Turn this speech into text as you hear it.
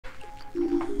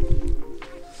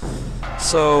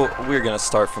So we're gonna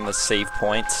start from the save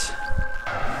point.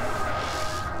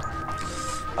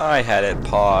 I had it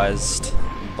paused,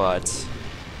 but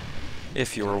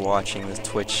if you were watching the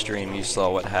Twitch stream, you saw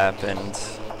what happened.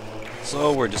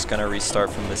 So we're just gonna restart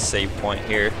from this save point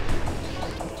here.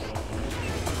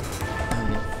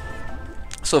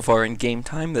 So far in game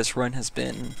time, this run has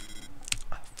been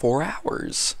 4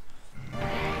 hours.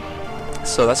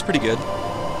 So that's pretty good.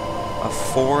 A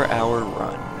 4-hour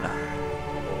run.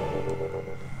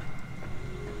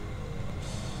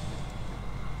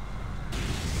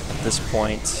 At this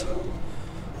point,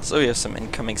 so we have some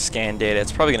incoming scan data.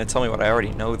 It's probably going to tell me what I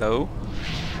already know, though.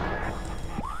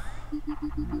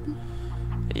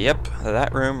 Yep,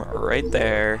 that room right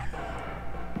there.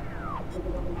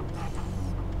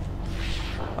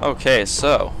 Okay,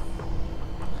 so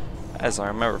as I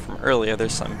remember from earlier,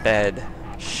 there's some bad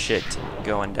shit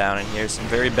going down in here. Some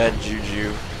very bad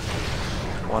juju,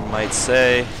 one might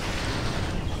say.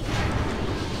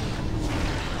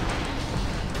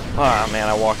 Ah, man,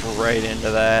 I walked right into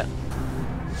that.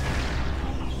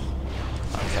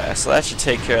 Okay, so that should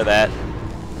take care of that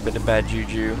bit of bad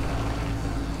juju.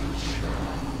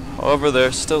 However,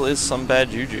 there still is some bad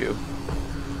juju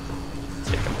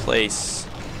taking place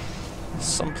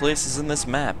some places in this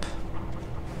map,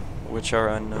 which are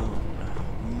unknown.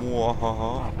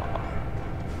 Mwahaha.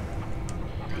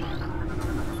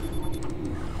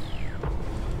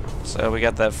 So we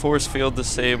got that force field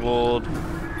disabled,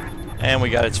 and we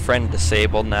got its friend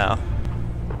disabled now.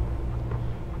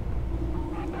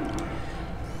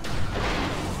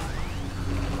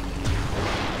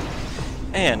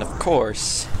 And of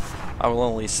course, I will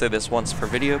only say this once per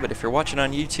video, but if you're watching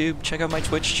on YouTube, check out my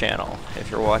Twitch channel.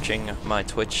 If you're watching my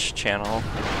Twitch channel,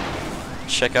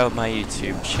 check out my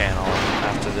YouTube channel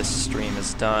after this stream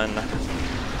is done.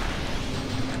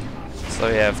 So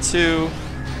we have two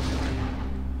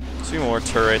more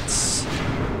turrets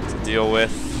to deal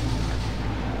with.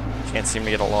 Can't seem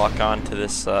to get a lock on to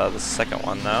this the second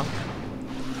one though.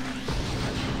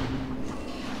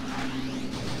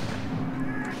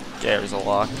 There's a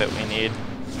lock that we need.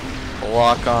 A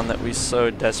lock on that we so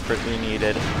desperately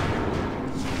needed.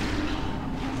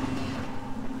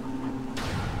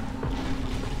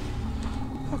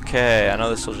 Okay, I know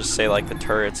this will just say like the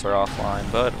turrets are offline,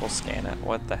 but we'll scan it.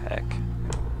 What the heck?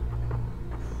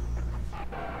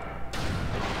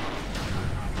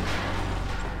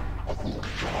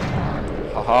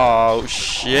 Oh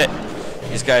shit!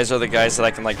 These guys are the guys that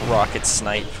I can like rocket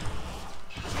snipe.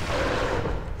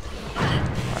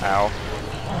 Ow.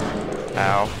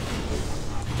 Ow.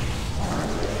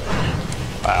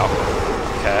 Wow.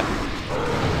 Okay.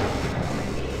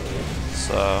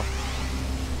 So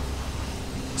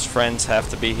his friends have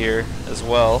to be here as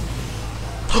well.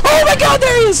 Oh my god,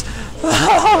 there he is!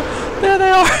 Oh, there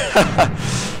they are!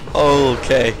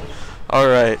 Okay.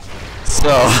 Alright.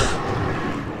 So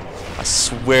I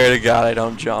swear to god I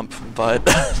don't jump, but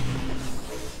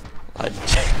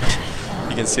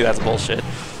you can see that's bullshit.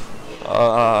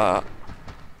 Wow.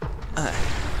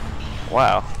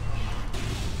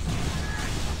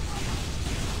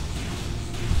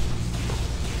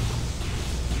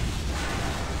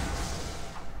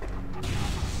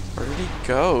 Where did he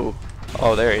go?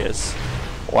 Oh, there he is.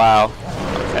 Wow.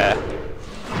 Okay.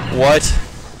 What?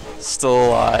 Still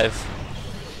alive.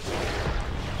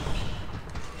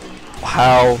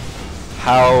 How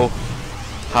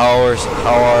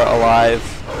are alive?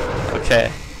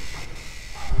 Okay.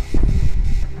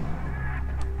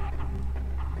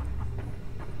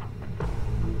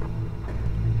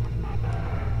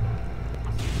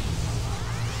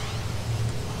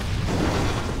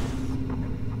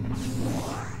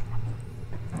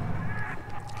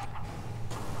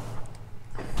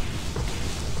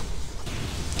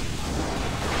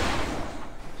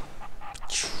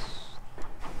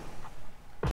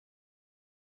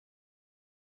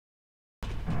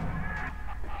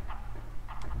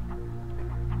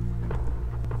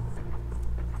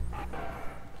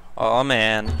 Oh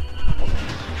man.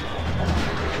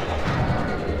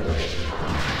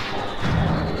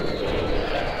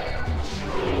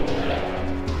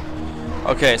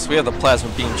 Okay, so we have the plasma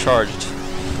beam charged.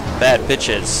 Bad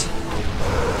bitches.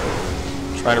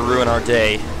 Trying to ruin our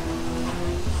day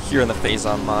here in the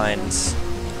Phazon Mines.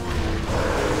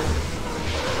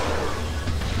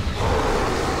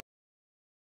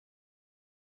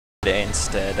 Day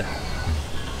instead.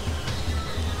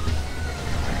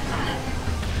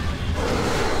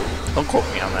 Don't quote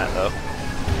me on that, though.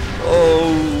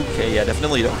 Okay, yeah,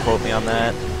 definitely don't quote me on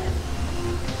that.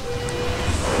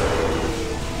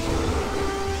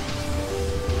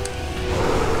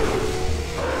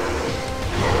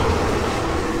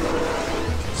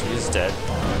 dead.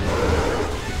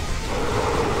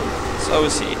 So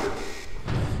is he.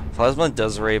 Plasma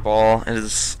does rape all. It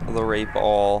is the rape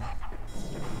all.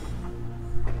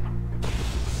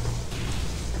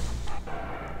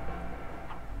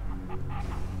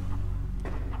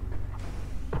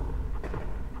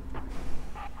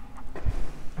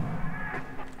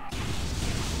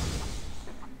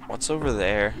 What's over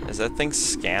there? Is that thing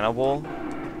scannable?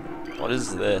 What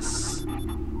is this?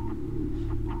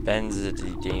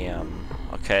 Benzodium.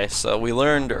 Okay, so we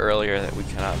learned earlier that we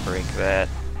cannot break that.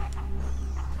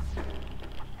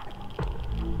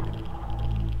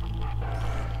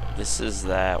 This is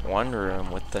that one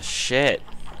room with the shit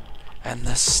and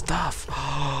the stuff.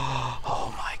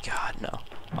 Oh my god, no.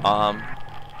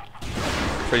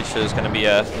 Pretty sure there's gonna be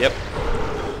a, yep.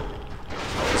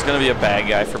 There's gonna be a bad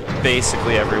guy for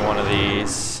basically every one of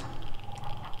these.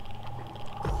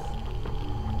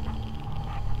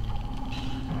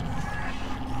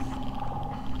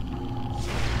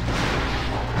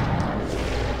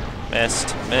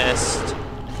 Missed, missed.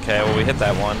 Okay, well we hit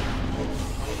that one.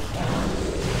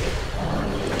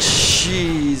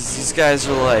 Jeez, these guys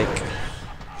are like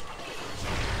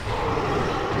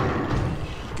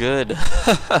good.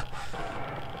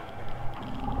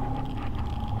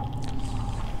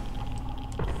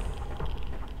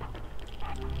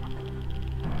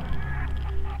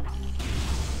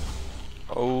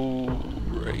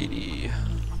 Alrighty.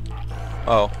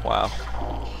 Oh, wow.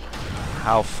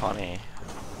 How funny.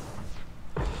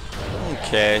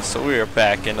 Okay, so we are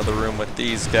back into the room with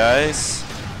these guys.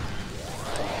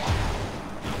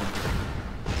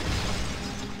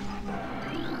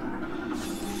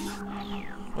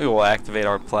 We will activate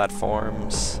our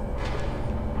platforms.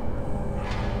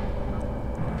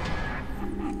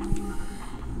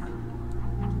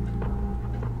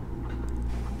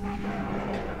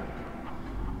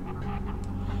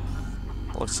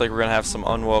 Looks like we're gonna have some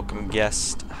unwelcome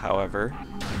guests, however.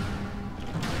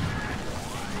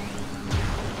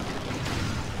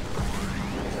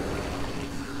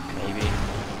 Maybe.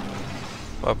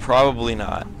 But probably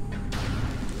not.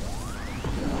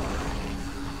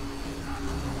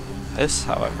 This,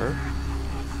 however...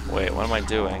 Wait, what am I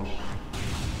doing?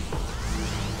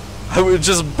 I would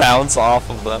just bounce off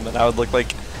of them and I would look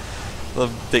like the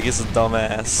biggest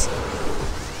dumbass.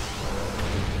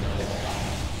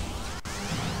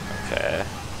 Okay.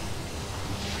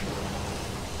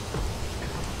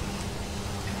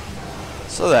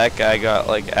 So that guy got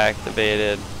like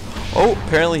activated. Oh,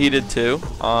 apparently he did too.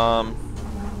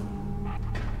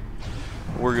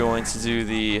 We're going to do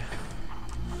the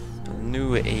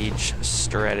New Age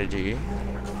strategy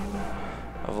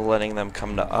of letting them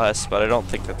come to us, but I don't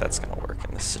think that that's gonna work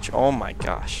in this situation. Oh my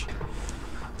gosh.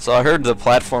 So I heard the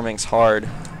platforming's hard.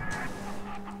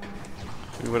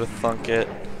 We would have thunk it.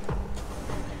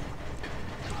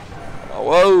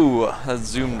 Whoa! That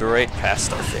zoomed right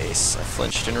past our face. I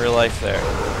flinched in real life there.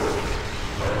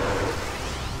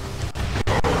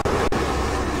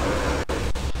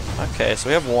 Okay, so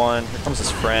we have one. Here comes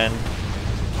his friend.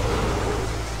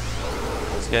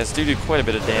 These guys do quite a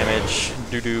bit of damage.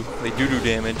 They do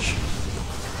damage.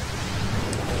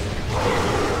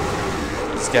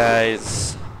 These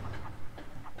guys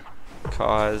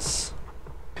cause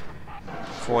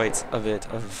quite a bit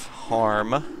of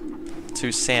harm to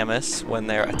Samus when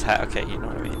they're attacked. Okay, you know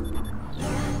what I mean.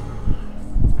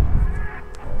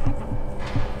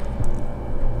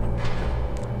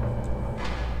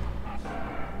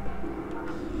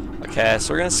 Okay,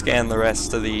 so we're gonna scan the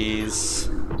rest of these.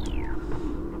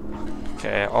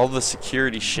 Okay, all the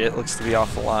security shit looks to be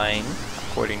offline,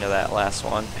 according to that last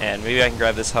one. And maybe I can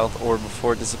grab this health orb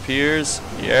before it disappears.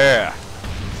 Yeah!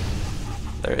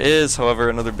 There is, however,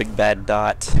 another big bad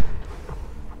dot.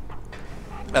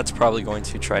 That's probably going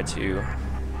to try to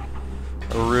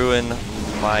ruin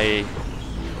my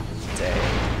day.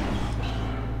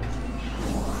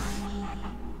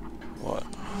 What?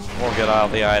 We'll get all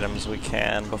the items we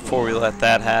can before we let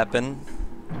that happen.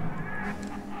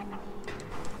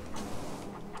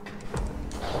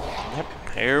 Yep,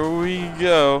 here we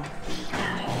go.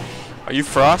 Are you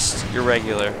Frost? You're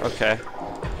regular. Okay.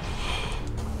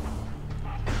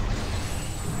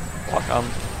 Lock on.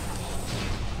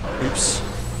 Oops.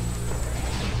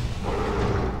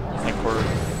 I think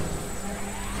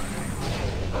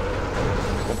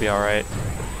we'll be alright.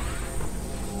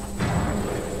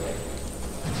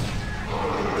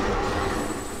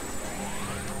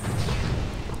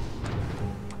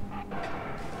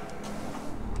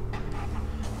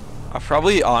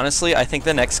 Honestly, I think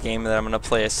the next game that I'm gonna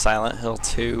play is Silent Hill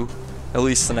 2. At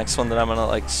least the next one that I'm gonna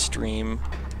like stream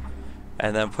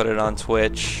and then put it on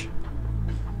Twitch.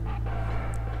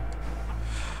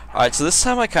 Alright, so this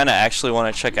time I kind of actually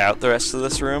want to check out the rest of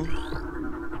this room.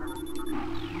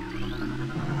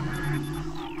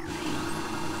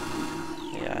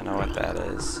 Yeah, I know what that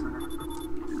is.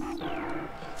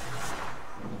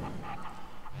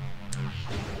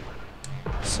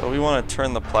 So we want to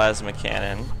turn the plasma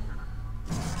cannon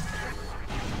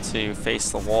to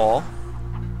face the wall.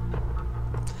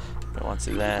 We want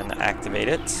to then activate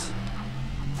it.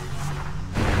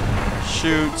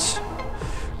 Shoot.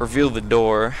 Reveal the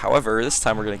door. However, this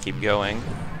time we're going to keep going.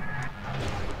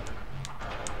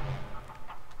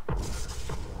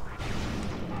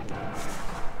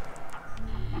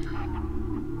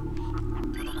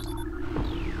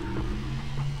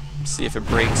 See if it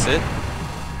breaks it.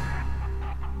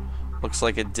 Looks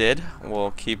like it did.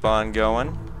 We'll keep on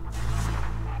going.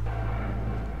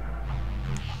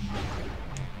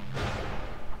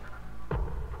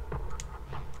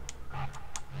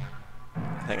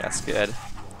 I think that's good.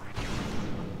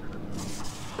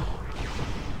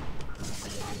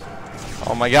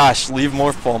 Oh my gosh, leave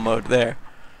morph ball mode there.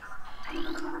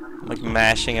 I'm like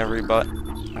mashing every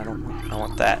button. I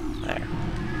want that. There.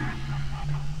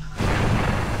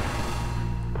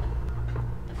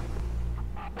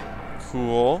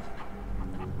 Cool.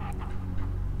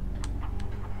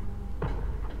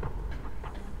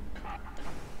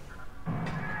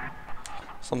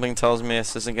 Something tells me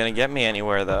this isn't gonna get me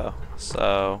anywhere though,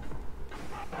 so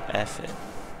F it.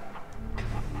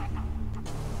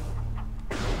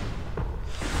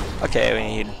 Okay,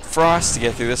 we need frost to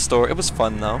get through this door. It was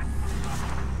fun though.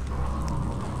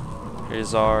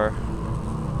 Here's our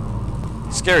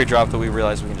scary drop that we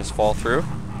realize we can just fall through.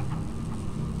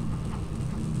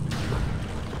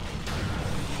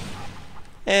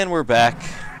 And we're back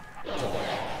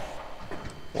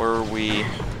where we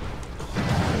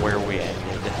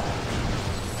ended.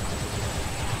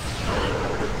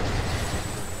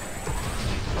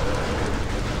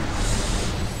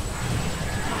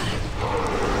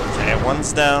 Okay,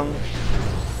 one's down.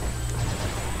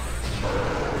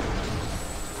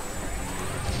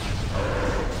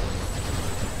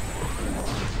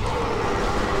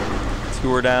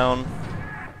 Two are down.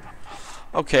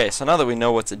 Okay, so now that we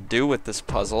know what to do with this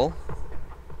puzzle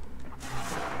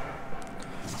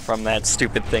from that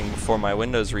stupid thing before my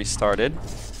Windows restarted,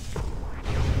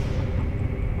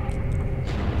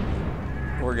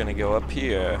 we're gonna go up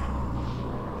here.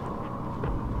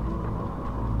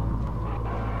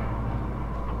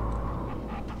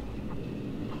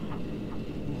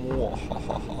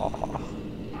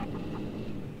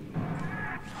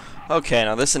 Okay,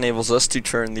 now this enables us to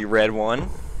turn the red one.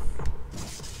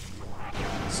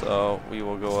 So we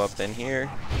will go up in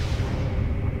here,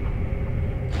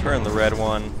 turn the red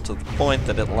one to the point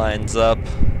that it lines up,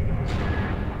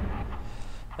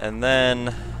 and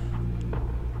then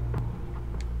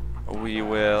we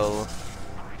will,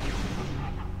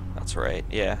 that's right,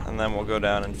 yeah, and then we'll go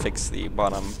down and fix the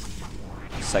bottom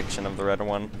section of the red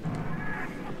one.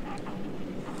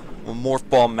 We'll morph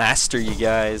ball master, you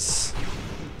guys.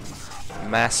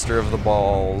 Master of the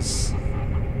balls.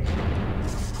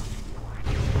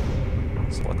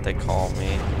 That's what they call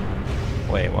me.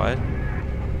 Wait, what?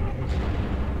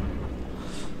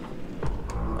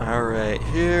 Alright,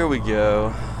 here we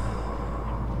go.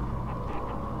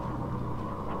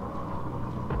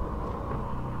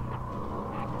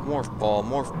 Morph ball,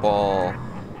 morph ball.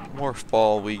 Morph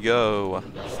ball we go.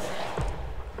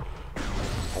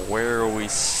 Where we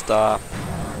stop.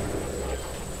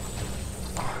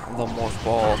 The morph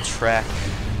ball track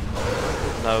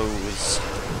knows.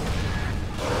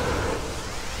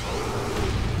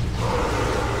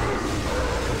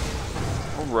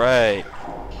 Alright.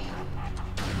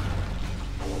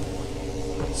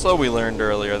 So we learned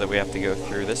earlier that we have to go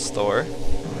through this door.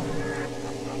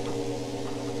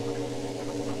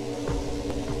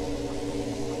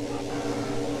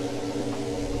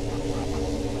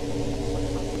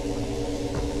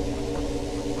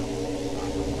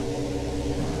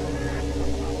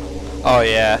 Oh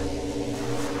yeah.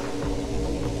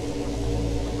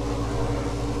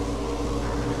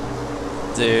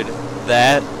 Dude,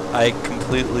 that I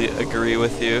completely agree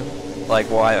with you. Like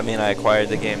why, I mean I acquired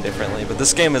the game differently, but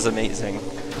this game is amazing.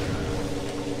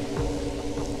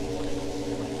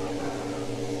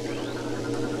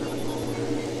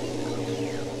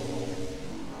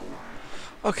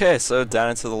 Okay, so down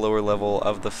into the lower level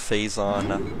of the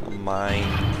Phazon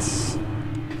Mines.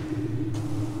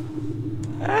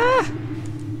 Ah!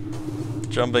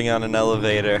 Jumping on an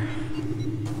elevator.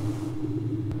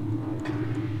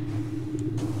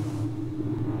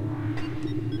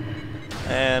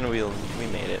 And we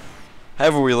made it.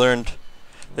 However, we learned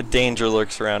that danger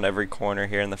lurks around every corner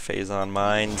here in the Phazon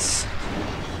Mines.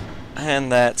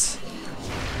 and that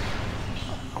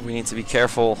we need to be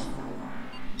careful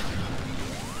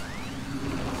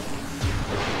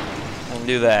and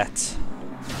do that.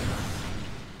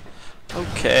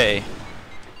 Okay.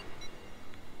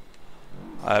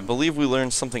 I believe we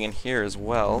learned something in here as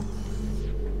well.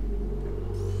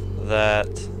 That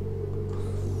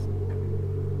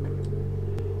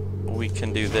we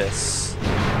can do this.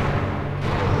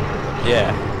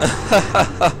 Yeah.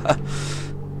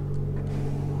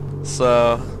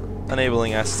 So,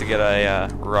 enabling us to get a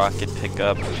rocket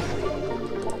pickup.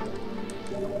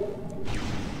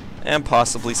 And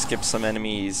possibly skip some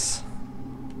enemies.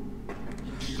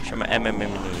 Some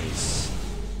enemies.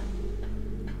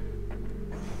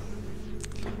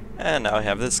 And now we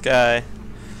have this guy,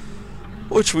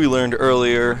 which we learned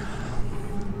earlier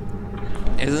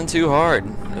isn't too hard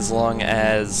as long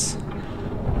as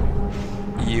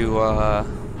you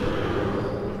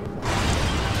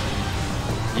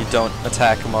you don't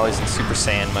attack him while he's in Super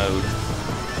Saiyan mode.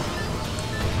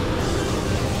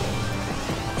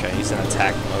 Okay, he's in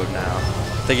attack mode now.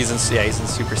 I think he's in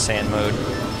Super Saiyan mode.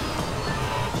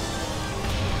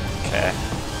 Okay.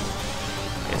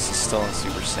 Guess he's still in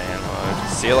Super Saiyan mode.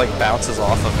 See, it like bounces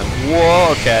off of him.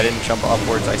 Whoa! Okay, I didn't jump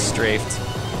upwards. I strafed.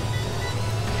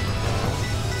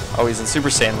 Oh, he's in Super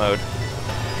Saiyan mode.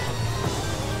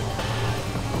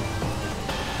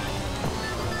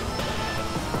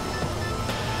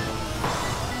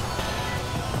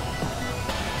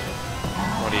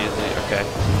 What do you do? Okay.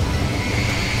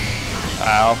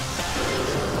 Ow.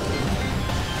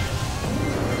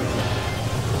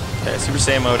 Okay, Super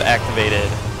Saiyan mode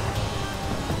activated.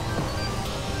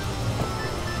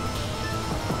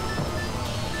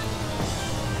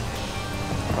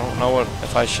 I don't know what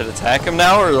if I should attack him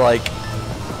now or like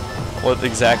what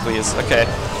exactly is okay.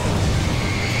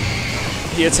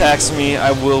 He attacks me,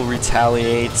 I will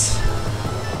retaliate.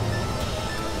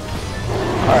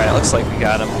 Alright, looks like we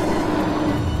got him.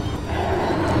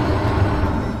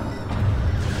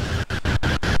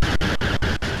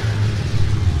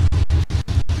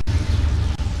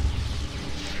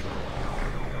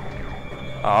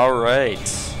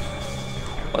 Alright.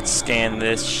 Let's scan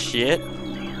this shit.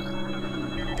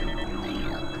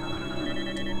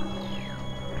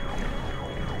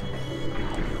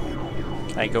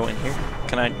 Can I go in here?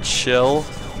 Can I chill?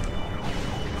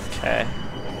 Okay.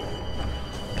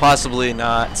 Possibly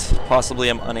not. Possibly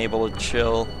I'm unable to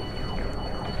chill.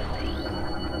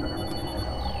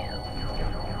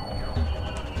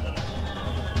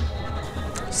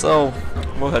 So,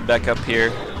 we'll head back up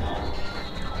here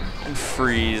and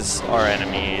freeze our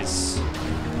enemies.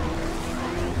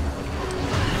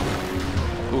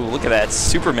 Ooh, look at that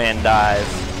Superman dive.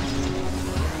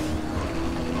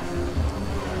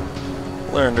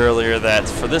 Learned earlier that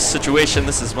for this situation,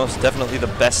 this is most definitely the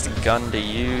best gun to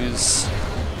use.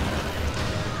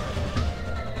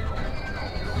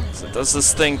 So it does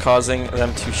this thing causing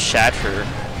them to shatter.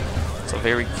 It's a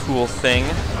very cool thing.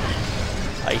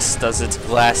 Ice does it,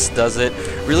 glass does it.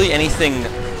 Really anything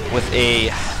with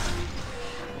a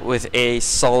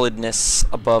solidness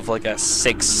above like a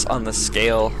 6 on the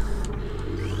scale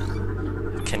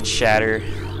can shatter.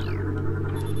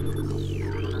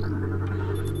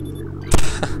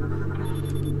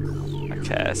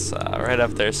 Okay, so right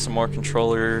up there's some more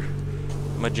controller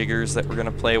majiggers that we're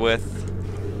gonna play with.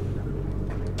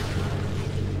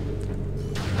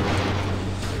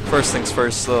 First things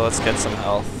first, though, let's get some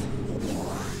health.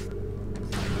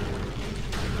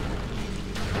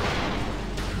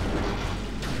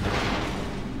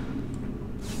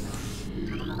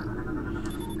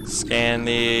 Scan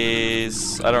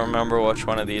these. I don't remember which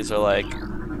one of these are like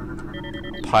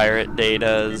pirate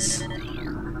datas.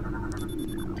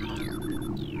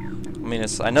 I mean,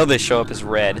 I know they show up as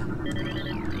red,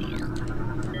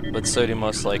 but so do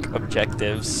most like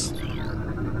objectives.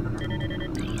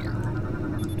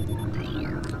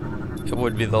 It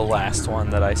would be the last one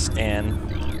that I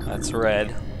scan. That's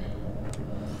red.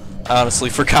 I honestly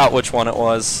forgot which one it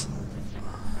was.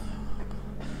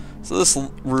 So this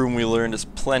room we learned is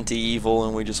plenty evil,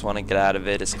 and we just want to get out of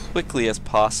it as quickly as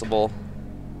possible.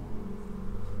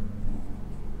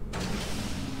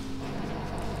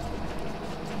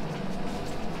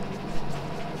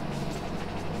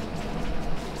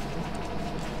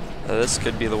 This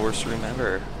could be the worst room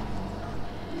ever.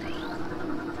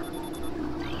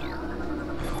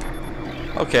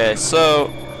 Okay,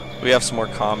 so we have some more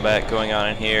combat going on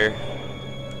in here.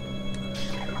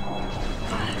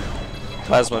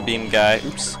 Plasma beam guy.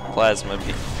 Oops. Plasma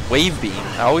beam. Wave beam.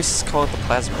 I always call it the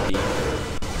plasma beam.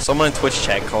 Someone in Twitch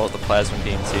chat called it the plasma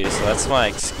beam too, so that's my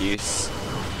excuse.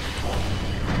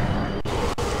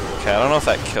 Okay, I don't know if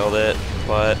that killed it,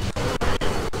 but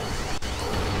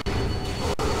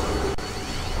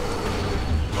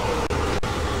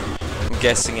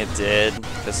guessing it did,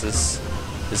 because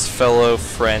his fellow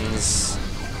friends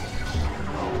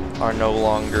are no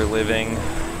longer living.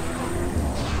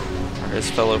 Or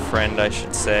his fellow friend, I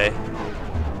should say.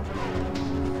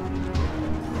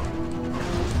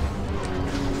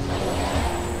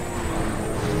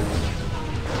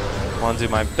 I want to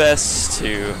do my best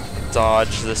to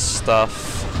dodge this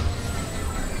stuff.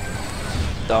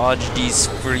 Dodge these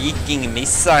freaking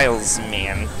missiles,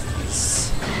 man.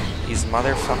 These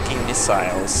motherfucking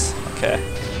missiles. Okay.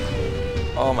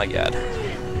 Oh my god.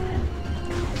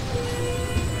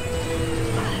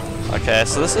 Okay,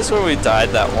 so this is where we died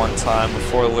that one time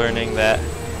before learning that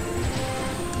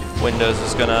Windows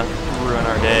was gonna ruin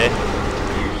our day.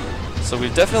 So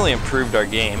we've definitely improved our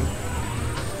game.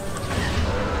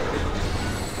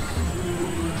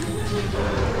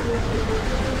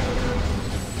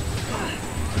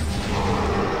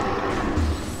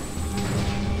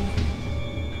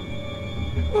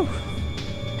 Whew.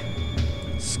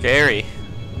 Scary.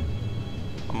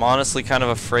 I'm honestly kind of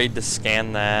afraid to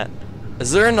scan that.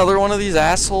 Is there another one of these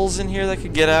assholes in here that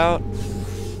could get out?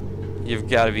 You've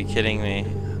got to be kidding me.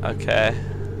 Okay.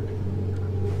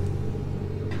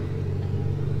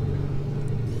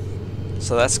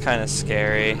 So that's kind of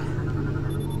scary. I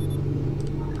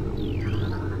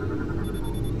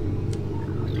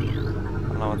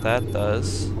don't know what that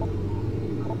does.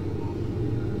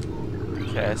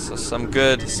 Okay, so some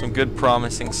good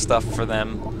promising stuff for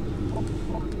them.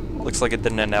 Looks like it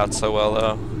didn't end out so well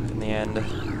though in the end.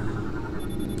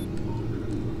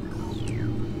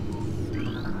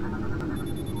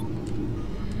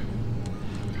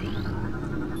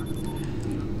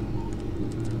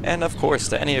 And of course,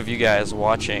 to any of you guys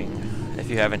watching, if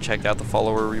you haven't checked out the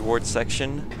follower reward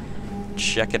section,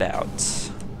 check it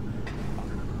out.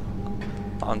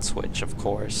 On Twitch, of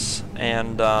course.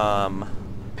 And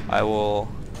I will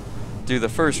do the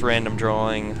first random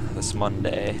drawing this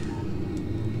Monday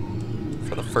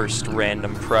for the first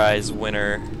random prize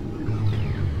winner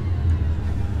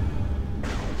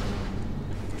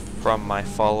from my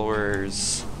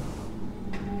followers.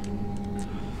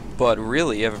 But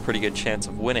really, you have a pretty good chance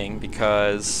of winning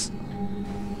because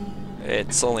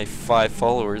it's only 5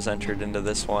 followers entered into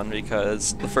this one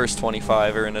because the first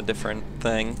 25 are in a different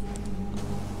thing.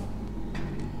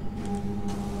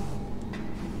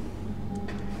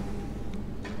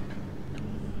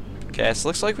 Okay, so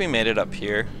looks like we made it up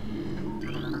here.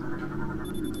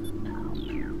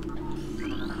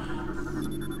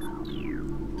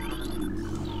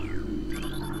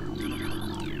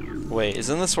 Wait,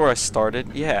 isn't this where I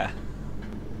started? Yeah.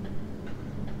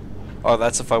 Oh,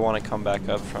 that's if I want to come back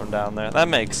up from down there. That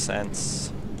makes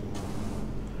sense.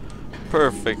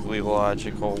 Perfectly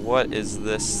logical. What is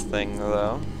this thing,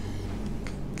 though?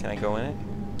 Can I go in it?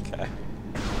 Okay.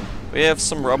 We have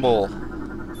some rubble.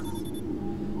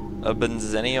 A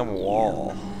benzenium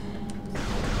wall.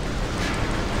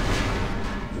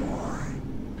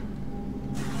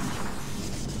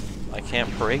 I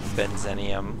can't break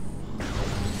benzenium.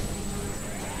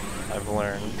 I've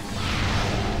learned.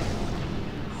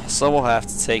 So we'll have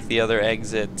to take the other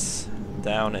exits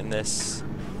down in this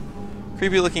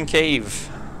creepy looking cave.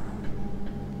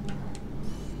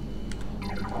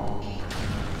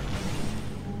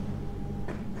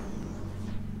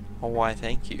 Oh, why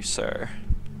thank you, sir.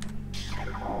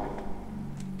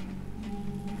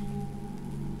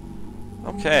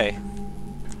 Okay.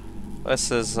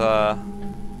 This is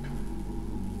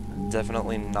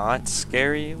definitely not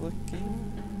scary looking.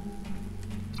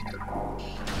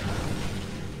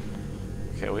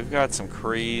 Okay, we've got some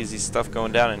crazy stuff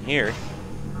going down in here.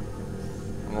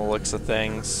 From the looks of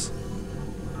things.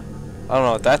 I don't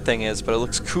know what that thing is, but it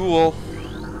looks cool.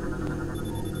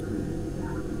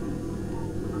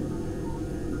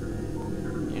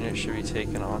 Unit should be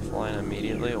taken offline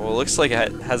immediately. Well, it looks like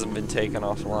it hasn't been taken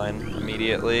offline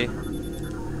immediately.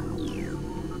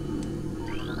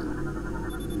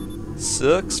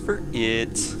 Sucks for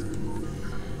it.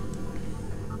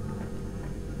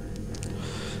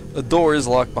 The door is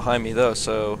locked behind me though,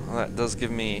 so that does give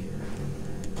me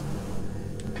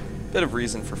a bit of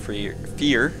reason for fear.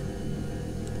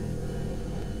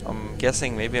 I'm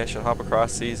guessing maybe I should hop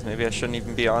across these, maybe I shouldn't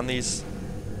even be on these.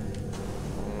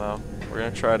 I don't know. We're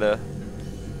gonna try to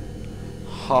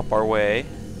hop our way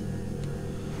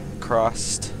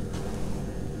across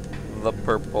the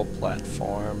purple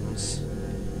platforms.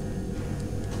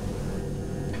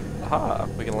 Aha,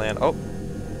 we can land. Oh.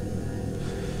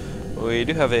 We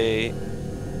do have a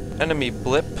enemy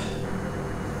blip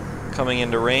coming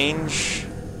into range.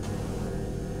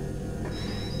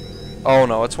 Oh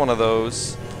no, it's one of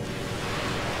those.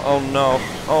 Oh no.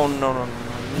 Oh no, no,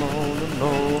 no,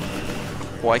 no, no.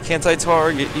 Why can't I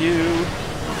target you?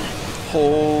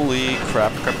 Holy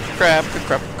crap, crap, crap,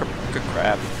 crap, crap, crap,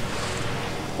 crap.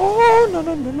 Oh, no,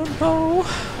 no, no, no, no.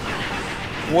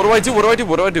 What do I do? What do I do?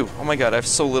 What do I do? Oh my god, I have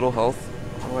so little health.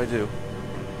 What do I do?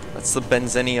 That's the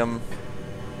benzenium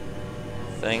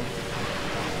thing.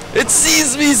 It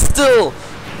sees me still!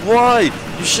 Why?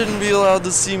 You shouldn't be allowed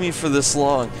to see me for this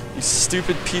long. You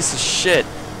stupid piece of shit.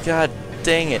 God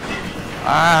dang it.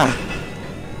 Ah!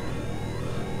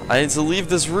 I need to leave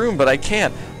this room, but I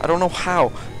can't. I don't know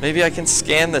how. Maybe I can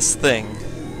scan this thing.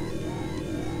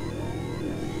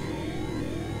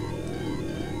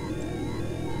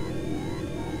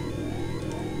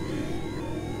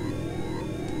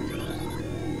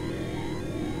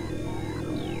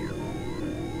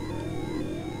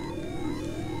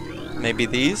 Maybe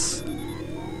these?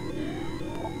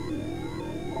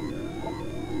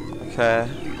 Okay.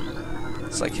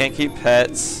 So I can't keep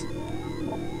pets.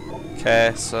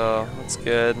 Okay, so that's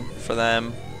good for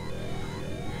them.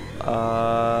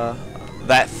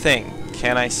 That thing.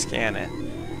 Can I scan it?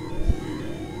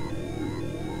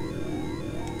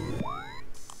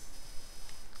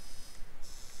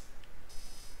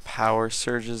 Power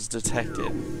surges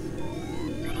detected.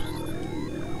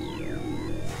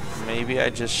 Maybe I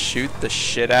just shoot the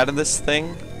shit out of this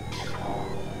thing?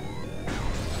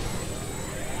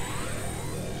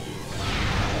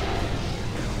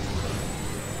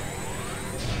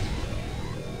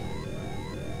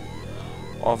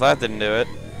 Well, that didn't do it.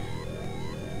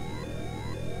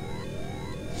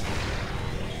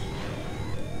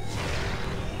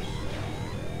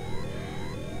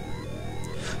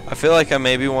 I feel like I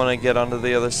maybe want to get onto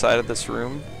the other side of this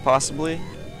room, possibly.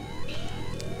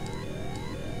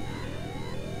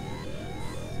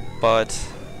 But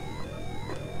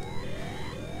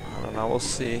I don't know, we'll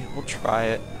see. We'll try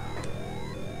it.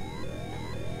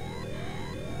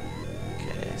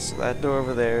 Okay, so that door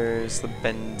over there is the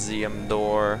benzium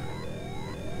door.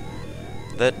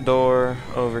 That door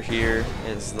over here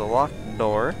is the locked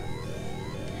door.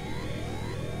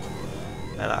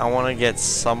 And I want to get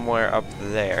somewhere up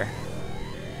there.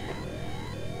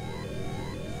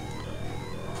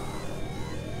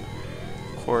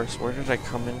 Of course, where did I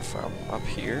come in from? Up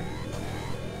here?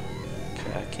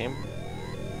 Okay, I came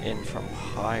in from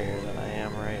higher than I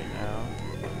am right now.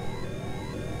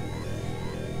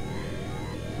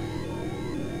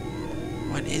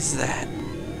 What is that?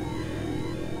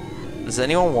 Does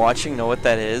anyone watching know what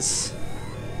that is?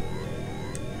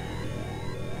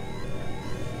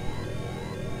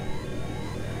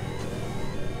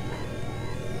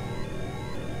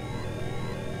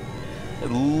 It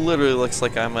literally looks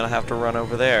like I'm gonna have to run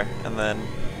over there and then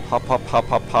hop, hop, hop,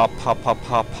 hop, hop, hop, hop,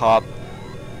 hop, hop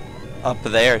up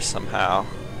there somehow.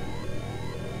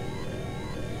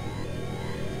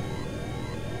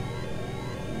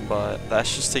 But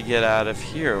that's just to get out of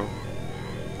here.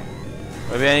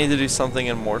 Maybe I need to do something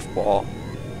in Morph Ball.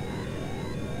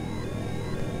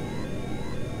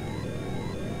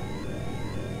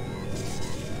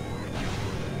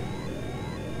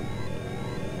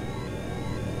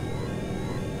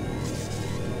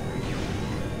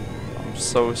 I'm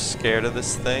so scared of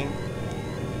this thing.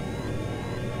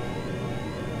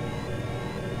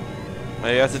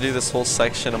 Maybe I have to do this whole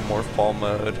section of Morph Ball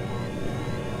mode.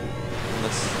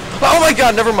 Oh my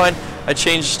god, never mind. I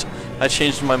changed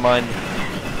my mind.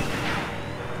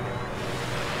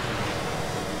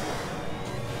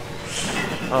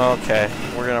 Okay,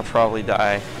 we're gonna probably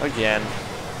die again.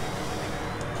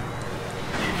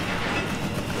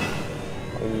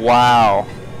 Wow.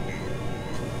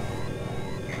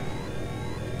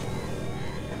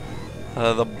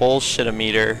 The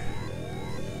bullshit-o-meter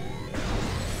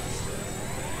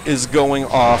is going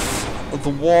off the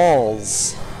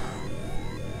walls.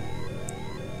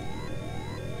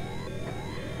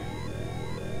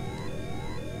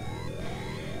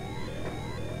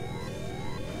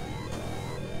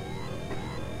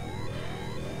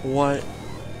 What?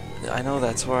 I know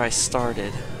that's where I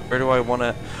started. Where do I want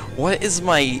to... What is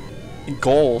my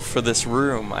goal for this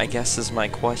room, I guess is my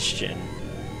question.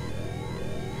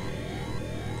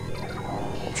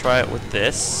 I'll try it with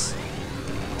this.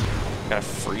 Gotta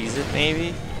freeze it,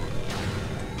 maybe?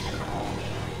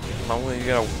 No, you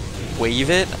gotta wave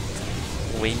it?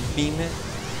 Wave beam it?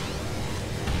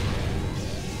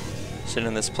 Shit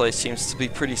in this place seems to be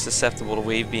pretty susceptible to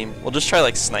wave beam. We'll just try,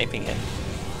 like, sniping it.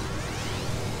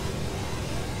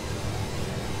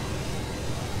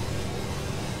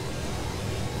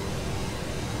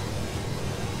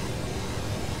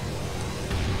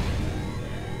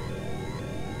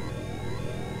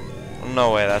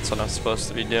 No way, that's what I'm supposed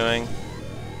to be doing.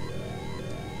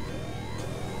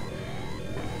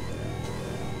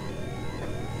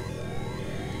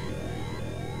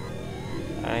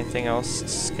 anything else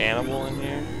scannable in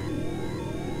here?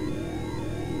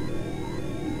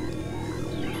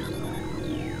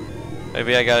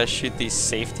 Maybe I gotta shoot these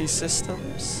safety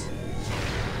systems?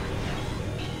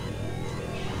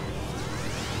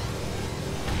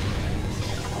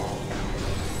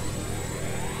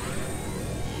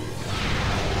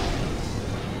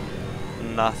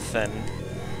 Nothing.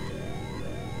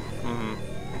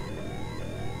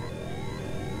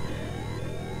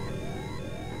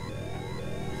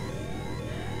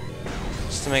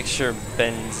 Just to make sure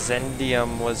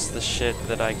benzendium was the shit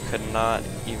that I could not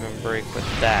even break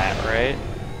with that, right?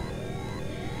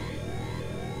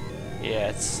 Yeah,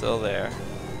 it's still there.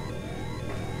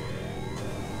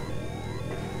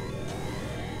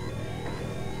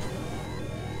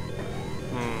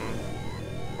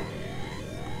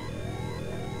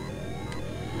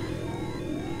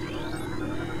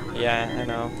 Yeah, I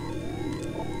know.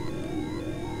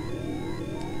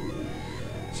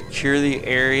 Secure the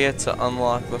area to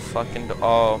unlock the fucking door.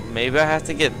 Oh, maybe I have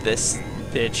to get this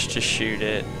bitch to shoot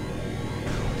it.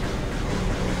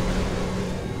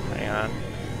 Hang on.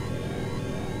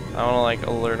 I wanna like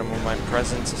alert him of my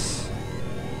presence.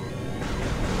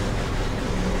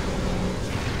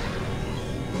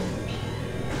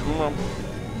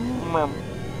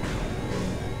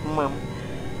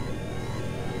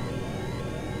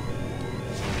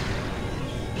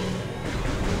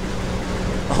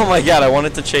 Oh my god, I want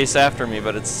it to chase after me,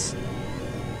 but it's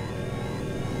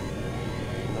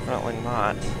definitely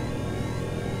not.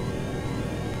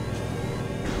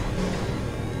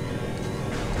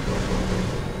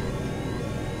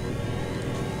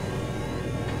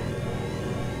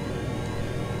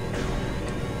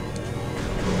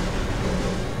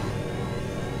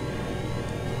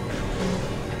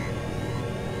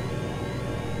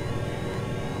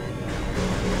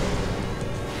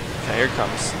 Okay, here it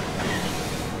comes.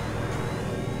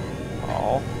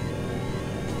 Oh.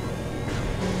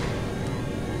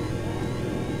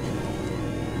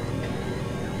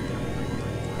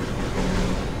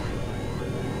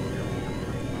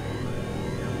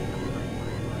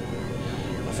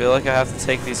 I feel like I have to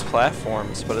take these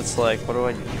platforms, but it's like, what do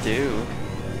I do?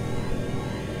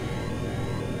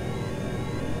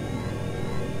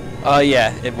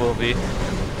 Yeah, it will be.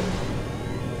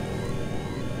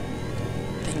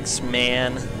 Thanks,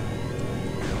 man.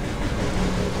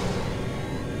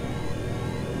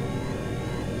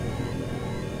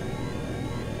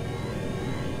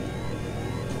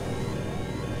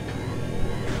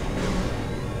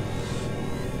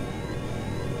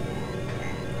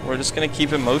 We're just gonna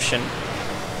keep in motion.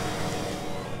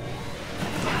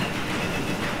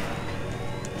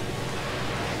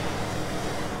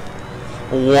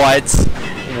 What?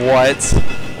 What?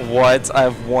 What? I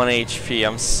have 1 HP.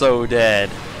 I'm so dead.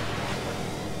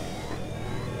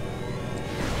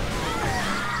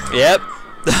 Yep.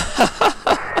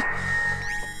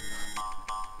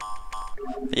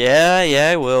 Yeah,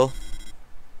 I will.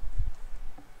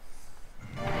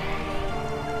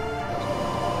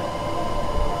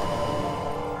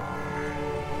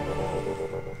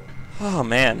 Oh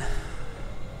man.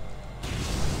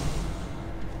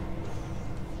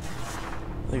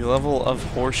 The level of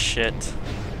horseshit.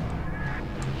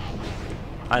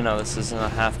 I know this isn't a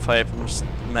half pipe, I'm just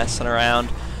messing around.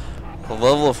 The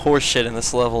level of horseshit in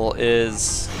this level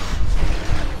is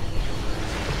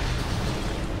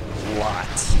a lot.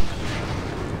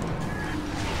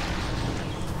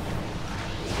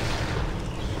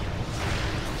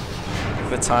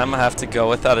 The time I have to go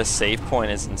without a save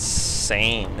point is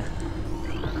insane.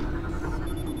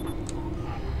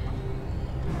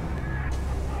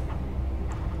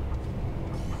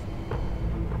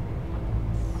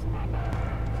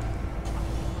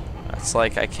 It's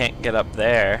like I can't get up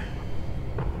there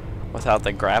without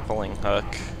the grappling hook,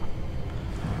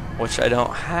 which I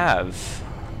don't have.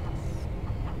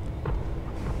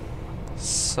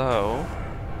 So,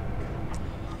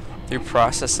 through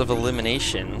process of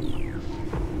elimination,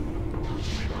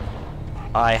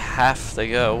 I have to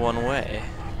go one way.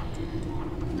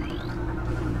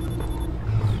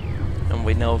 And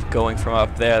we know going from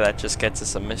up there, that just gets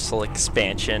us a missile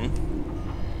expansion.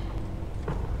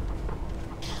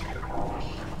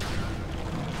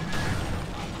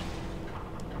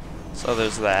 So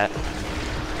there's that.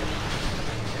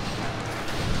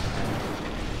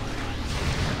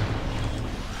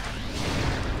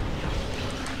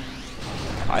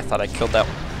 I thought I killed that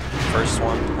first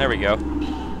one. There we go.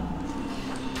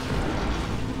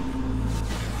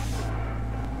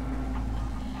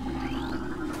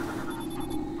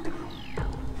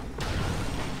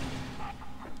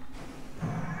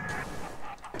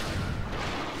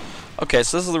 Okay,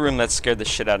 so this is the room that scared the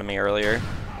shit out of me earlier.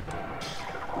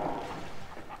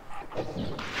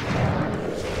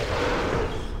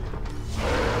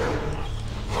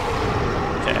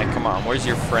 Where's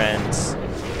your friends?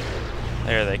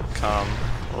 There they come.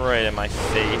 Right in my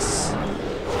face.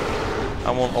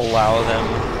 I won't allow them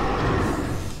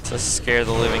to scare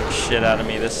the living shit out of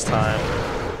me this time.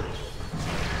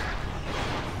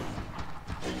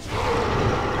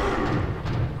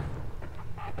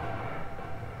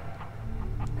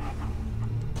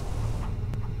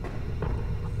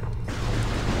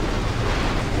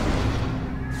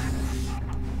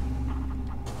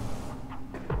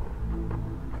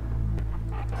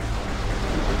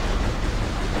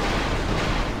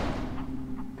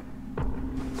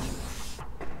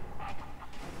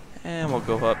 And we'll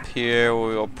go up here where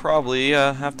we'll probably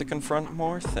have to confront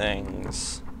more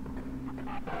things.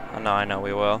 Oh no, I know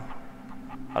we will.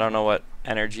 I don't know what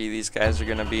energy these guys are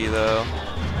gonna be though.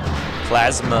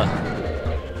 Plasma.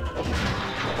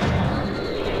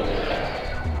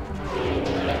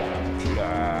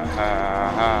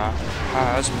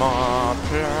 Plasma.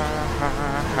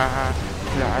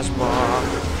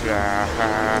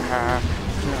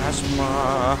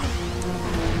 Plasma.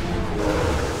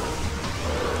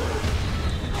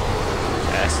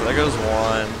 So there goes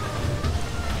one.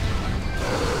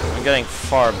 I'm getting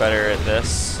far better at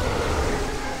this.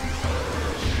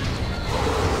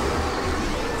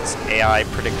 This AI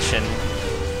prediction.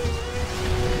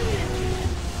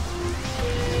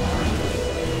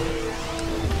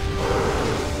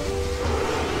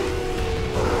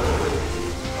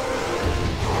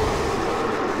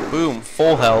 Boom,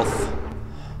 full health.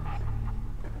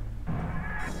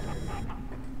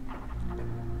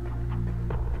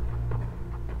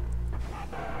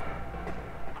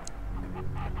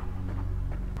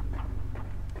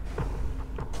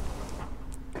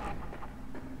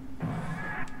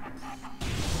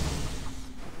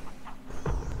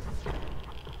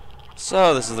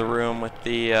 So this is the room with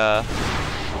the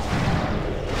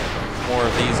more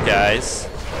of these guys.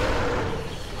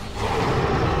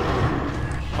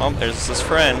 Oh, there's his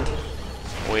friend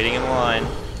waiting in line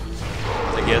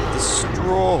to get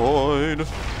destroyed.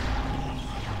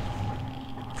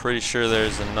 Pretty sure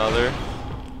there's another.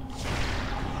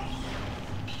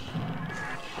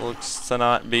 Looks to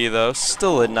not be though.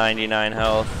 Still at 99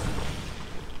 health.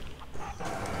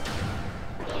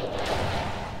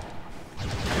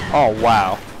 Oh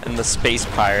wow, and the space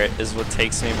pirate is what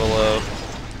takes me below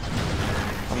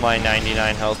my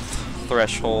 99 health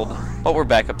threshold. But we're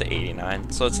back up to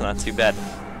 89, so it's not too bad.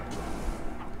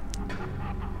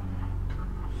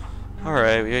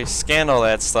 Alright, we scanned all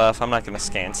that stuff. I'm not going to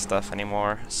scan stuff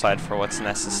anymore, aside for what's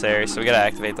necessary. So we got to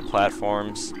activate the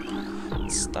platforms. I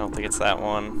don't think it's that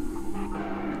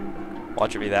one.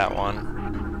 Watch it be that one.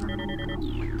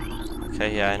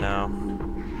 Okay, yeah, I know.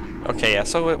 Okay, yeah,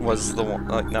 so it was the one.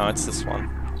 Like, no, it's this one.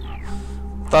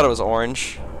 Thought it was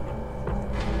orange.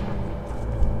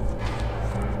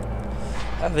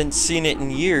 Haven't seen it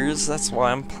in years, that's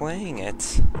why I'm playing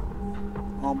it.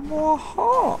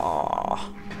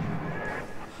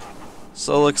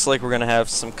 So it looks like we're gonna have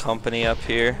some company up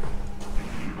here.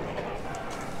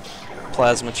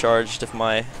 Plasma charged, if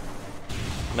my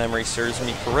memory serves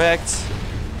me correct.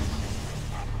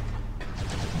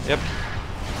 Yep.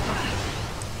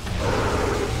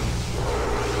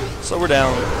 So we're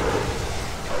down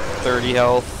 30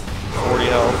 health, 40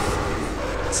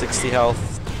 health, 60 health,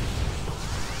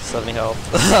 70 health,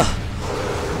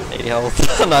 80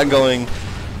 health. I'm not going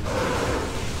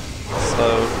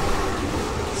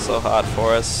so hot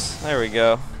for us. There we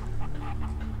go.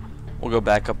 We'll go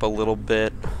back up a little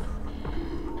bit.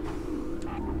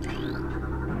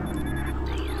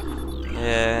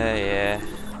 Yeah.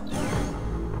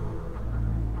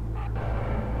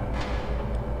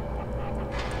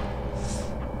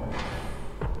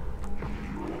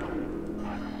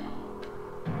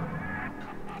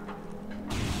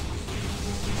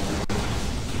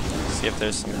 See if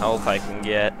there's some health I can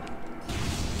get.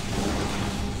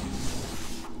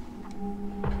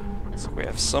 So we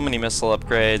have so many missile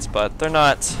upgrades, but they're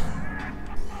not.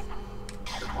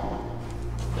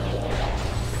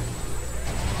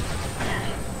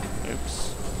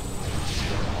 Oops.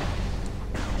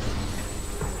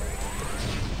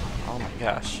 Oh my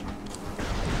gosh.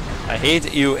 I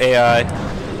hate you, AI.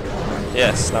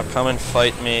 Yes, now come and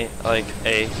fight me like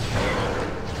a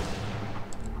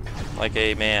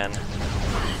man.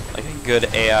 Like a good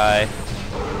AI.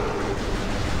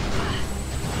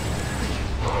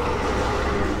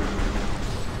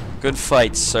 Good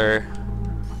fight, sir.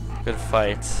 Good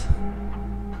fight.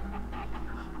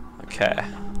 Okay.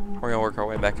 We're gonna work our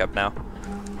way back up now.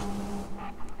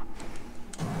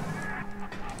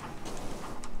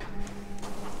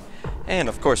 And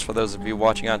of course, for those of you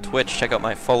watching on Twitch, check out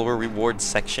my follower rewards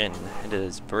section. It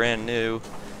is brand new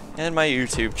and my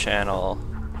YouTube channel.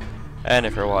 And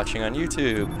if you're watching on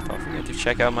YouTube, don't forget to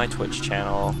check out my Twitch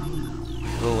channel.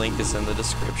 The link is in the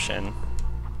description.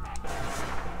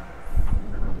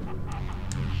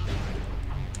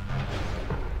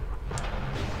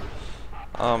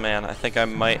 Oh man, I think I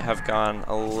might have gone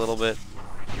a little bit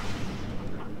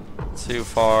too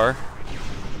far.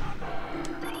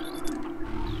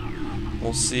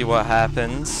 We'll see what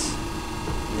happens.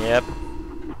 Yep.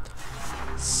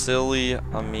 Silly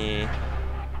me.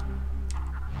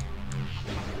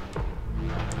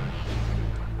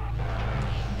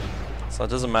 So it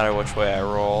doesn't matter which way I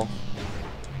roll.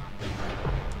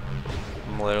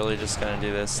 I'm literally just gonna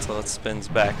do this till it spins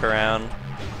back around.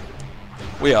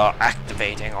 We are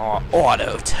activating our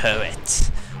auto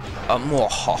turret.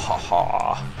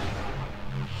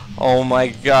 Oh my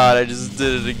god, I just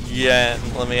did it again.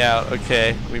 Let me out.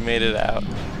 Okay, we made it out.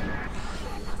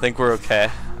 I think we're okay.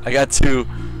 I got too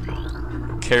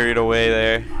carried away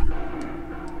there.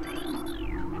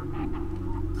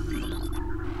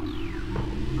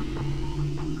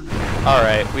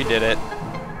 Alright, we did it.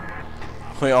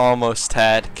 We almost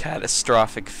had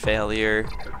catastrophic failure,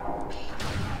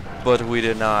 but we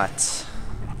did not.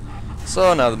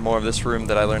 So now more of this room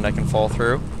that I learned I can fall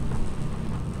through.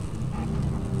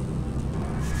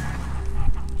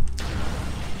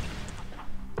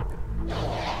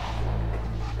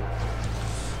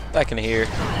 Back in here.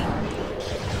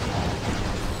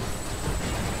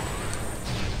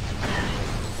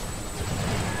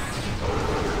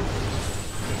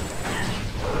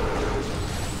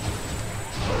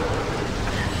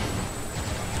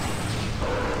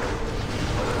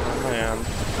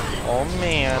 Oh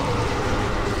man,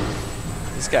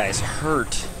 this guy's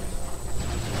hurt.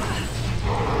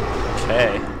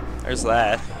 Okay, there's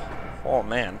that. Oh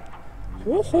man.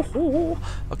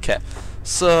 Okay,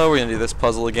 so we're gonna do this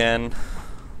puzzle again.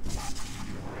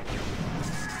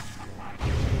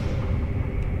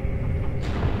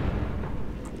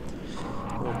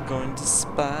 We're going to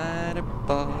spider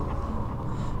ball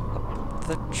up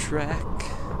the track.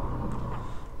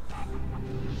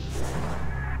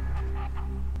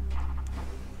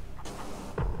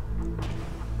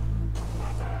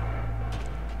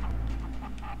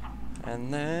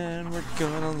 And then we're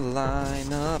gonna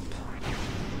line up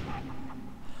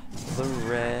the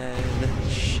red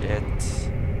shit.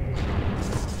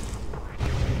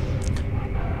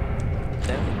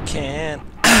 Then we can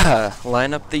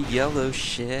line up the yellow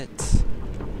shit.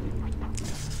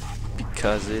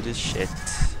 Because it is shit.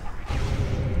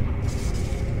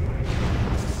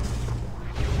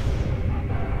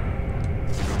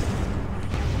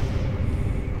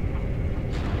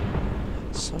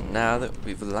 So now that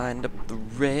we've lined up the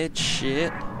red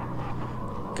shit,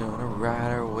 gonna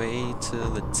ride our way to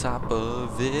the top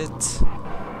of it.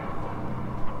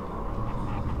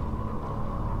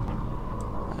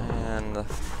 And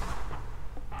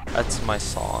that's my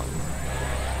song.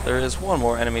 There is one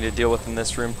more enemy to deal with in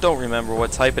this room. Don't remember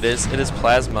what type it is. It is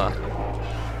plasma.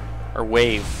 Or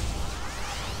wave.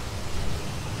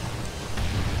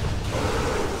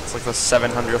 It's like the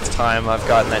 700th time I've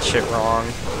gotten that shit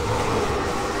wrong.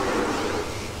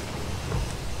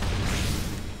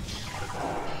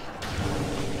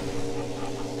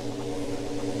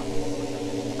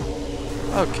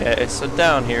 Okay, so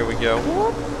down here we go.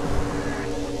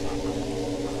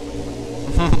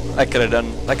 That could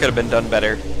have been done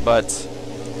better, but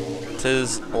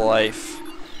 'tis life.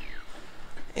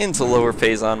 Into lower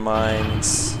Phazon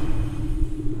Mines.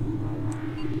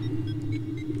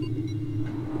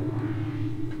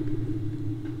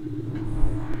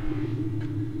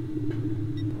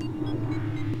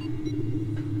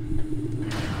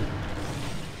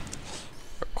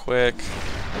 Real quick.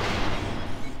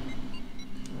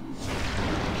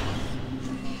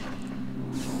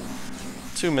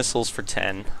 Two missiles for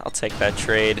 10. I'll take that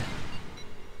trade.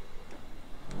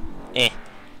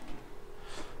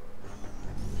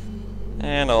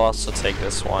 And I'll also take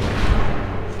this one.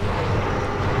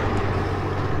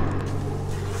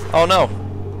 Oh no!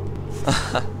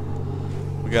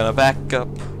 We're gonna back up,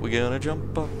 we're gonna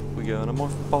jump up, we're gonna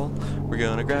morph ball, we're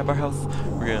gonna grab our health,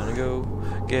 we're gonna go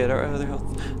get our other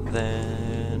health,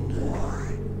 then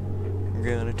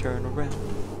we're gonna turn around.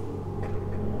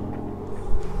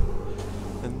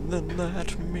 And then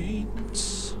that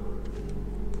means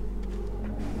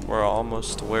we're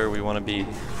almost to where we want to be.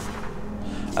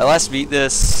 I last beat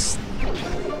this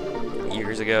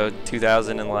years ago,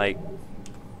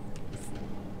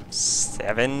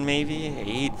 2007 maybe?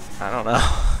 8? I don't know.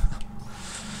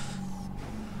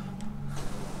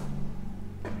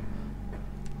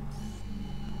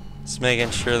 Just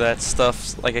making sure that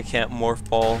stuff's like I can't morph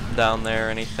ball down there or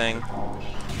anything.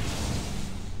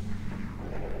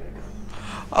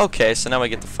 Okay, so now we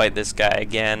get to fight this guy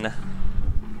again.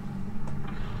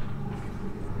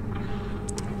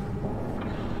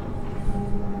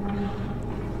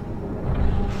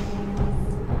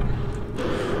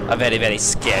 A very, very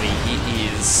scary he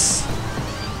is.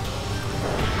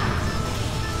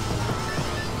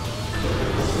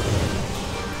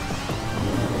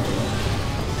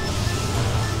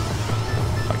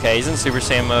 Okay, he's in Super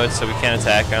Saiyan mode, so we can't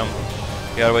attack him.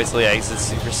 We gotta wait till he exits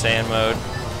Super Saiyan mode.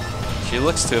 She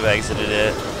looks to have exited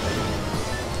it.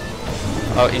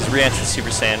 Oh, he's re-entered Super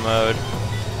Saiyan mode.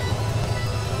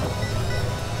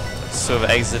 So have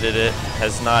exited it.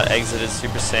 Has not exited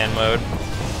Super Saiyan mode.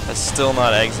 Has still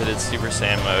not exited Super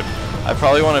Saiyan mode. I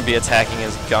probably want to be attacking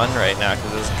his gun right now,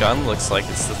 because his gun looks like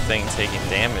it's the thing taking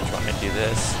damage when I do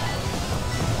this.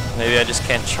 Maybe I just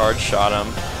can't charge shot him.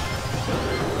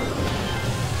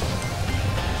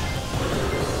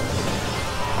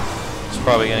 He's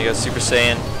probably gonna go Super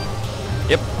Saiyan.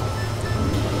 Yep.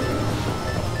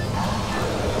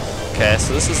 Okay,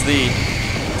 so this is the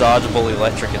dodgeable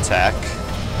electric attack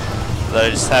that I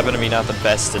just happen to be not the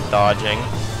best at dodging.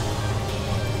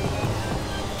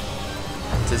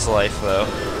 It's his life, though.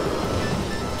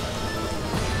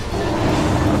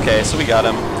 Okay, so we got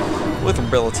him with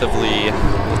relatively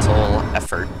little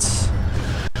effort.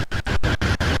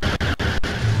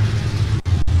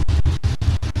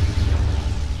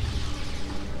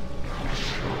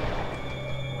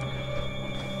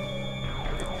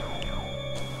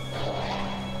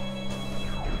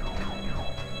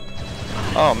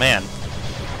 Oh man.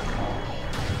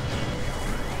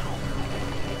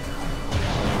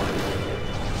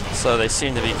 So they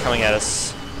seem to be coming at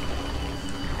us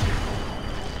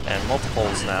in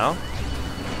multiples now.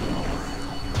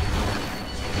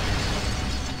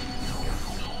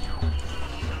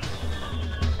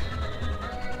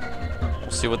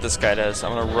 We'll see what this guy does.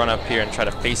 I'm gonna run up here and try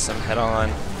to face him head on.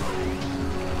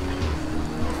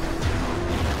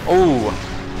 Oh!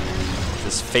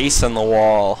 His face in the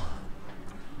wall.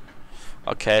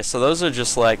 Okay, so those are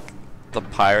just like the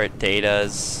pirate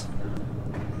datas.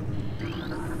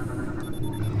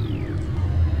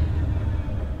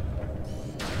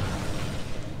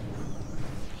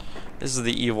 This is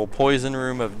the evil poison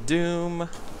room of doom.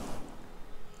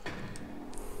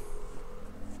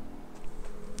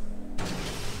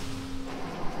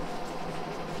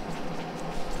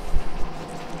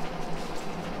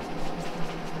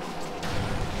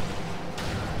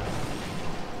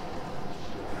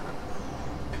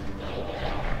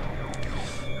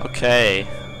 Okay.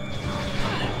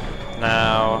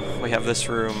 Now we have this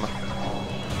room.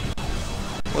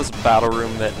 This battle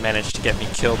room that managed to get me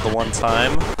killed the one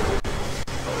time.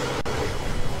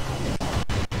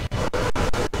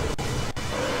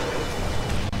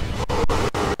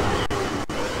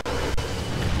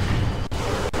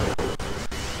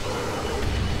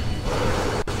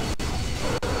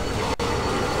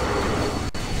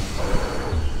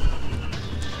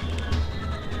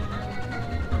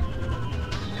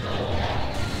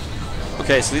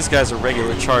 Okay, so these guys are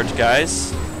regular charge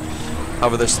guys.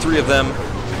 However, there's 3 of them.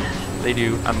 They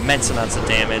do immense amounts of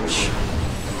damage.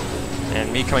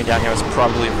 And me coming down here was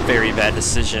probably a very bad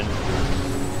decision.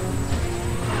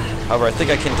 However, I think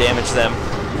I can damage them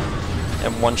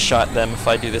and one-shot them if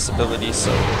I do this ability, so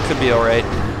it could be alright.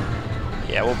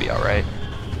 Yeah, we'll be alright.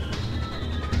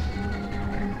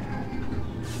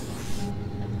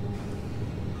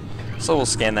 So we'll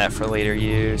scan that for later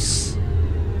use.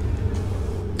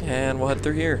 And we'll head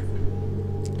through here.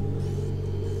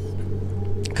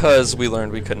 Because we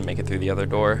learned we couldn't make it through the other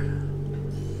door.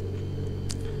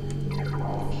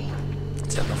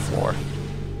 It's in the floor.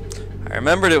 I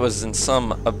remembered it was in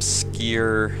some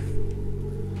obscure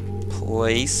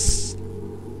place.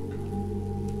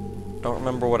 Don't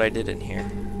remember what I did in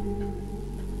here.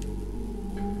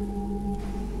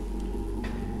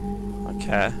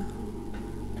 Okay.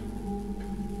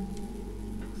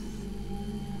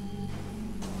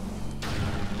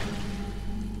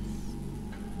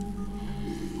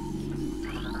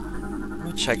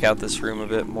 Check out this room a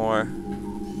bit more.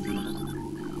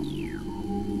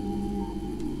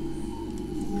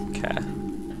 Okay.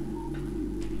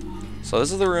 So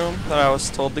this is the room that I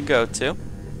was told to go to.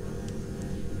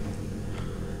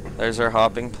 There's our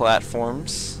hopping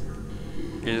platforms.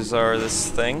 Here's our this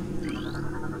thing.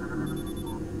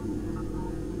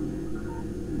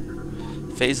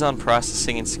 Phazon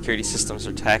processing and security systems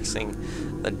are taxing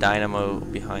the dynamo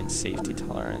behind safety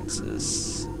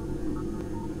tolerances.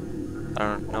 I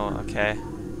don't know, okay.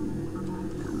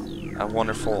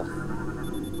 Wonderful.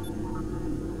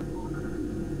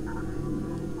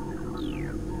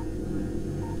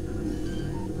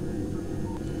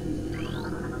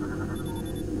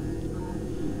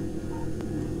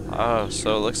 Oh,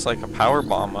 so it looks like a power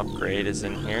bomb upgrade is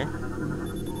in here.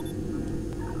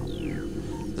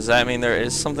 Does that mean there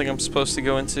is something I'm supposed to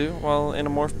go into while in a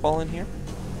morph ball in here?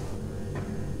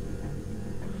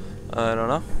 I don't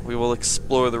know. We will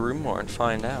explore the room more and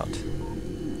find out. Let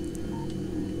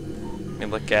me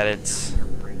look at it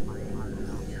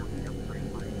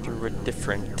through a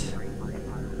different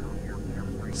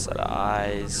set of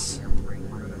eyes.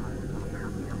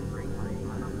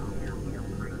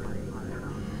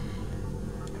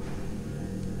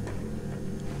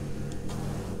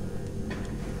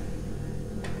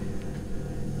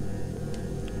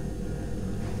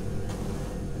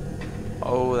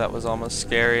 Oh, that was almost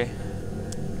scary.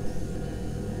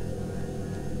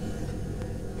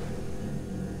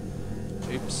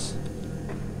 Oops.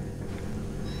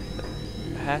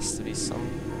 There has to be some...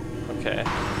 Okay.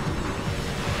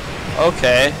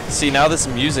 Okay. See, now this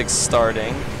music's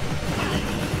starting.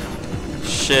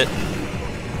 Shit.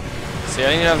 See, I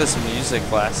didn't even have this music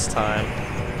last time.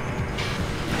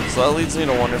 So that leads me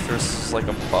to wonder if there's like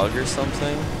a bug or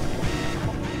something.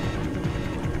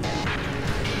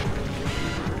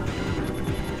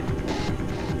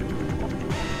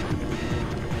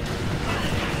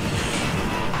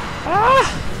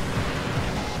 Ah!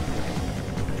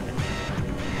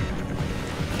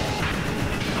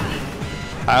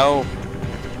 How?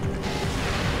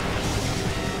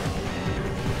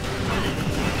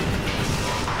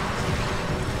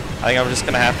 I think I'm just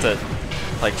gonna have to,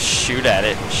 like, shoot at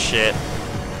it and shit.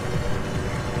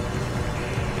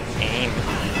 Aim.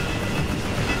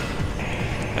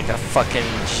 Like a fucking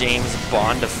James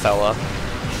Bond fella.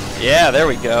 Yeah, there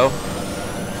we go.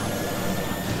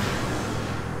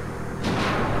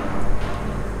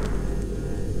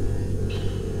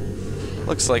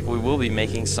 Looks like we will be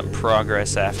making some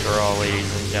progress after all,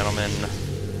 ladies and gentlemen.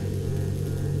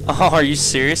 Oh, are you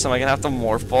serious? Am I gonna have to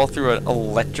morph ball through an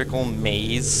electrical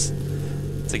maze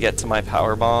to get to my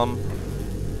power bomb?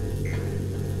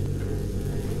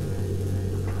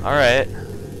 Alright.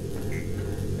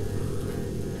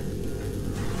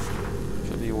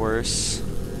 Could be worse.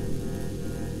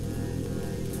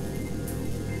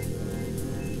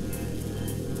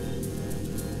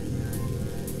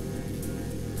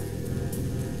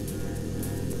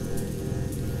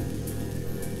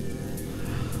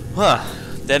 Huh.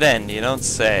 Dead end, you don't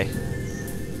say.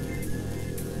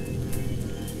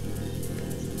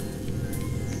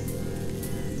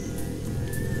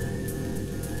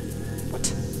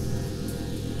 What?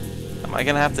 Am I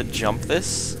gonna have to jump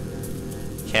this?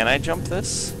 Can I jump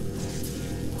this?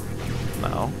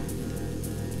 No.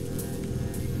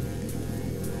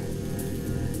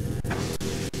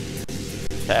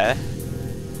 Okay.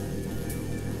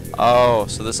 Oh,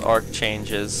 so this arc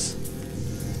changes.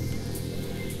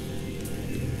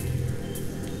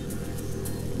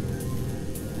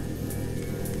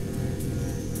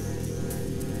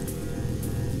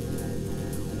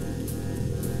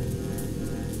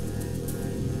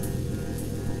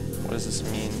 What does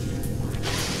this mean?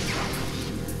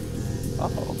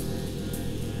 Uh-oh.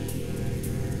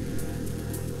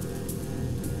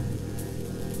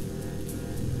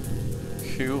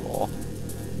 Cool.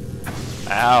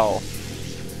 Ow.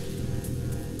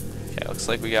 Okay, looks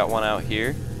like we got one out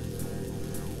here.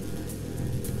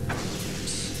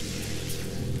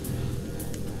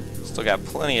 Still got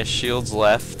plenty of shields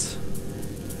left.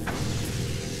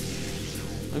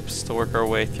 Oops, to work our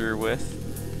way through with.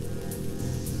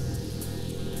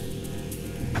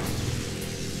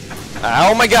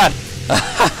 Oh my god!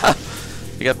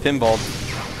 We got pinballed.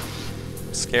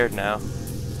 I'm scared now.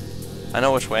 I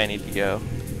know which way I need to go.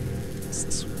 It's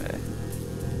this way.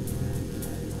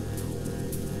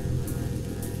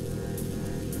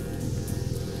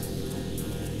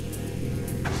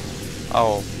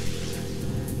 Oh.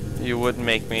 You would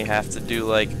make me have to do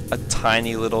like a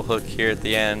tiny little hook here at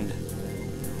the end.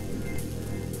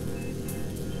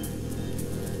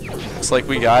 Looks like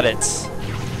we got it.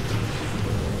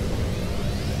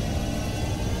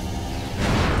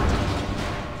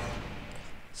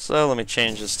 So let me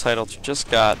change this title to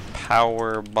just got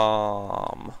Power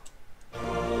Bomb.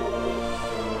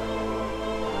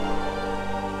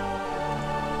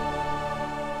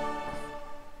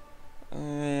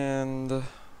 And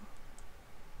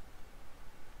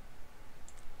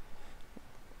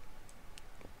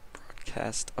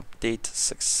broadcast update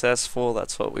successful.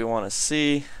 That's what we want to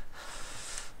see.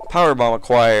 Power Bomb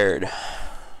acquired.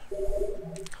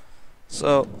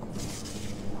 So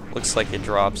looks like it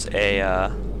drops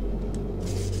a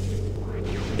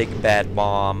big bad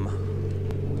bomb,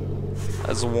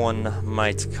 as one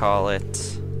might call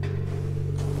it.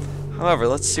 However,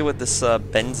 let's see what this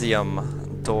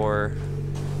Benzium door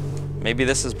Maybe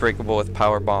this is breakable with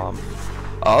power bomb.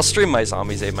 I'll stream my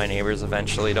Zombies Ate My Neighbors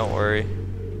eventually, don't worry.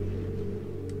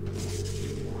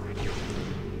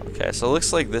 Okay, so it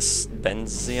looks like this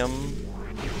Benzium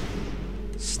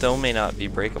still may not be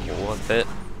breakable with it.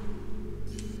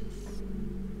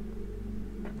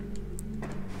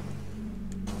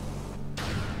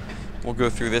 We'll go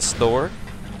through this door.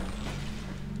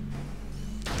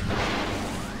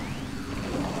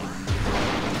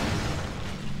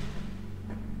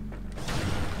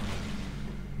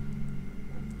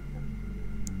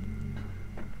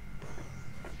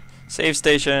 Save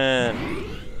station!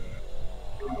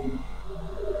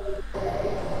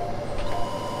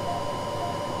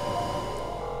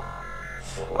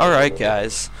 Alright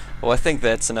guys, well I think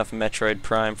that's enough Metroid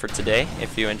Prime for today.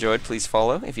 If you enjoyed, please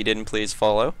follow. If you didn't, please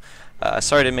follow.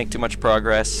 Sorry to make too much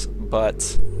progress,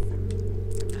 but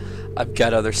I've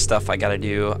got other stuff I gotta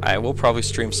do. I will probably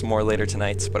stream some more later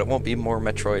tonight, but it won't be more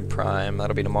Metroid Prime.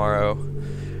 That'll be tomorrow.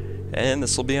 And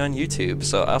this will be on YouTube,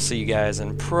 so I'll see you guys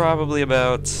in probably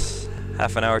about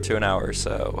half an hour to an hour,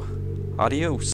 so adios.